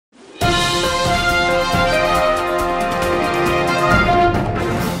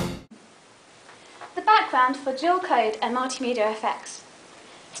stands for dual code and multimedia effects.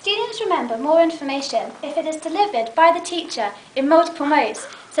 Students remember more information if it is delivered by the teacher in multiple modes,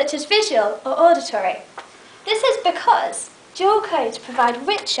 such as visual or auditory. This is because dual codes provide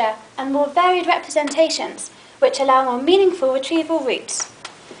richer and more varied representations, which allow more meaningful retrieval routes.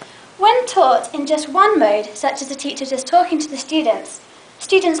 When taught in just one mode, such as the teacher just talking to the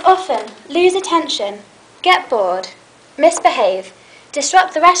students often lose attention, get bored, misbehave,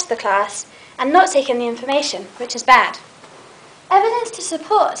 disrupt the rest of the class, and not take in the information, which is bad. Evidence to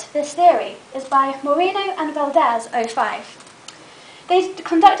support this theory is by Moreno and Valdez 05. They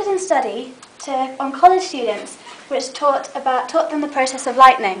conducted a study on college students which taught them the process of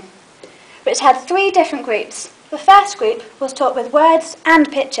lightning, which had 3 different groups. The first group was taught with words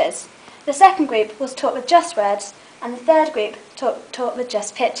and pictures. The second group was taught with just words, and the third group taught with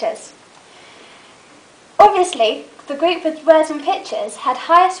just pictures. Obviously, the group with words and pictures had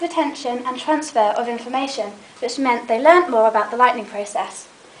highest retention and transfer of information, which meant they learnt more about the lightning process.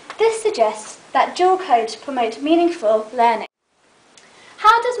 This suggests that dual codes promote meaningful learning.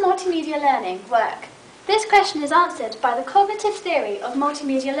 How does multimedia learning work? This question is answered by the cognitive theory of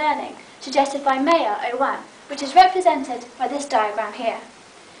multimedia learning, suggested by Mayer 01, which is represented by this diagram here.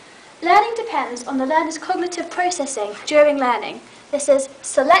 Learning depends on the learner's cognitive processing during learning. This is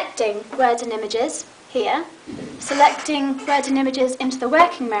selecting words and images, here, selecting words and images into the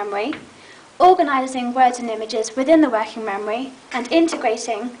working memory, organising words and images within the working memory, and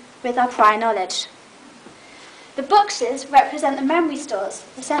integrating with our prior knowledge. The boxes represent the memory stores,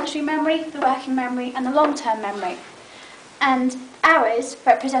 the sensory memory, the working memory, and the long-term memory. And arrows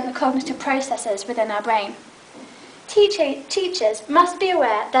represent the cognitive processes within our brain. Teachers must be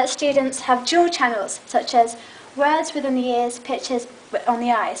aware that students have dual channels, such as words within the ears, pictures on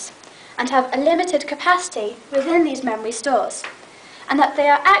the eyes, and have a limited capacity within these memory stores, and that they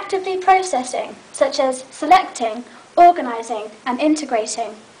are actively processing, such as selecting, organising, and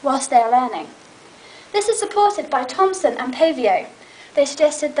integrating whilst they are learning. This is supported by Thompson and Pavio. They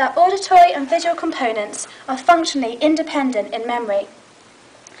suggested that auditory and visual components are functionally independent in memory.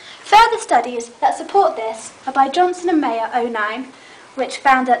 Further studies that support this are by Johnson and Mayer 09, which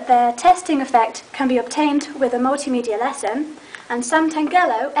found that their testing effect can be obtained with a multimedia lesson, and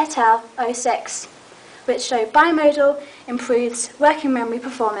Samtangello et al. 06, which show bimodal improves working memory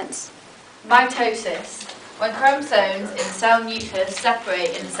performance. Mitosis. When chromosomes in the cell nucleus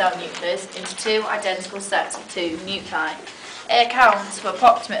separate in the cell nucleus into 2 identical sets of 2 nuclei, it accounts for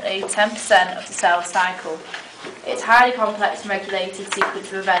approximately 10% of the cell cycle. It's a highly complex and regulated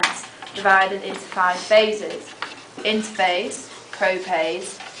sequence of events divided into 5 phases: interphase,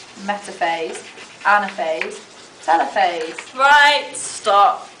 prophase, metaphase, anaphase, telophase. Right,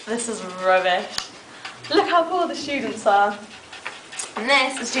 stop. This is rubbish. Look how poor the students are. And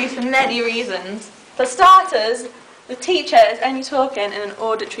this is due to many reasons. For starters, the teacher is only talking in an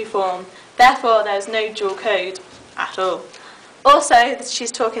auditory form, therefore there is no dual code at all. Also,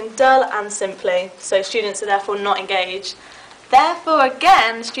 she's talking dull and simply, so students are therefore not engaged. Therefore,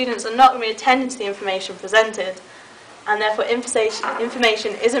 again, students are not going to be attending to the information presented, and therefore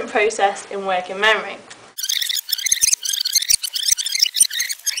information isn't processed in working memory.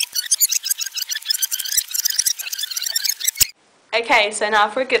 Okay, so now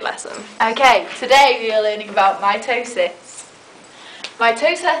for a good lesson. Okay, today we are learning about mitosis.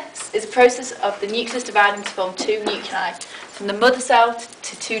 Mitosis is a process of the nucleus dividing to form 2 nuclei, from the mother cell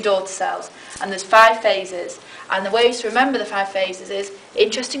to 2 daughter cells, and there's 5 phases. And the ways to remember the 5 phases is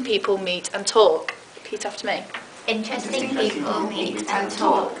interesting people meet and talk. Repeat after me. Interesting people meet and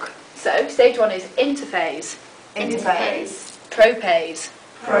talk. So, stage 1 is interphase, Interphase. prophase,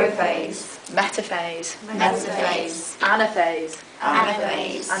 Prophase. metaphase, Metaphase. anaphase,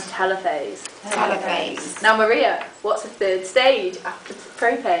 Anaphase. and telophase. Telophase. Now, Maria, what's the 3rd stage after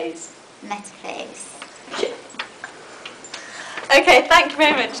prophase? Metaphase. Okay, thank you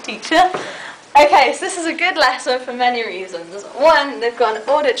very much, teacher. Okay, so this is a good lesson for many reasons. One, they've got an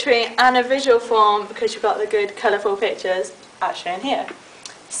auditory and a visual form because you've got the good colourful pictures as shown here.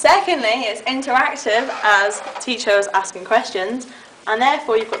 Secondly, it's interactive as the teacher is asking questions, and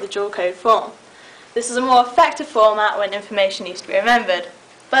therefore you've got the dual code form. This is a more effective format when information needs to be remembered,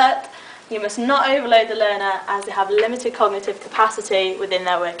 but you must not overload the learner as they have limited cognitive capacity within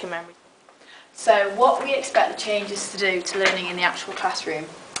their working memory. So, what we expect the changes to do to learning in the actual classroom?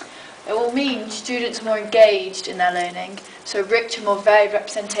 It will mean students are more engaged in their learning, so richer, more varied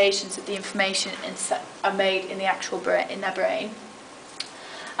representations of the information are made in the actual in their brain.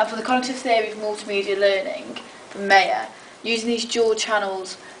 And for the cognitive theory of multimedia learning from Mayer, using these dual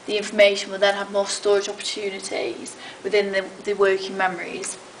channels, the information will then have more storage opportunities within the working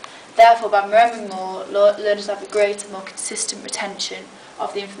memories. Therefore, by remembering more, learners have a greater, more consistent retention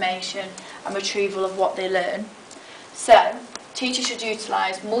of the information and retrieval of what they learn. So, teachers should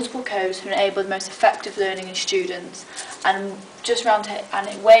utilise multiple codes to enable the most effective learning in students, and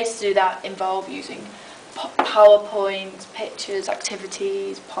ways to do that involve using PowerPoint, pictures,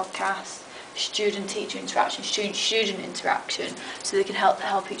 activities, podcasts, student-teacher interaction, student-student interaction, so they can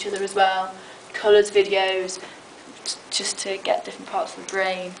help each other as well, colours, videos, just to get different parts of the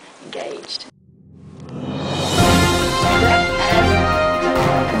brain engaged.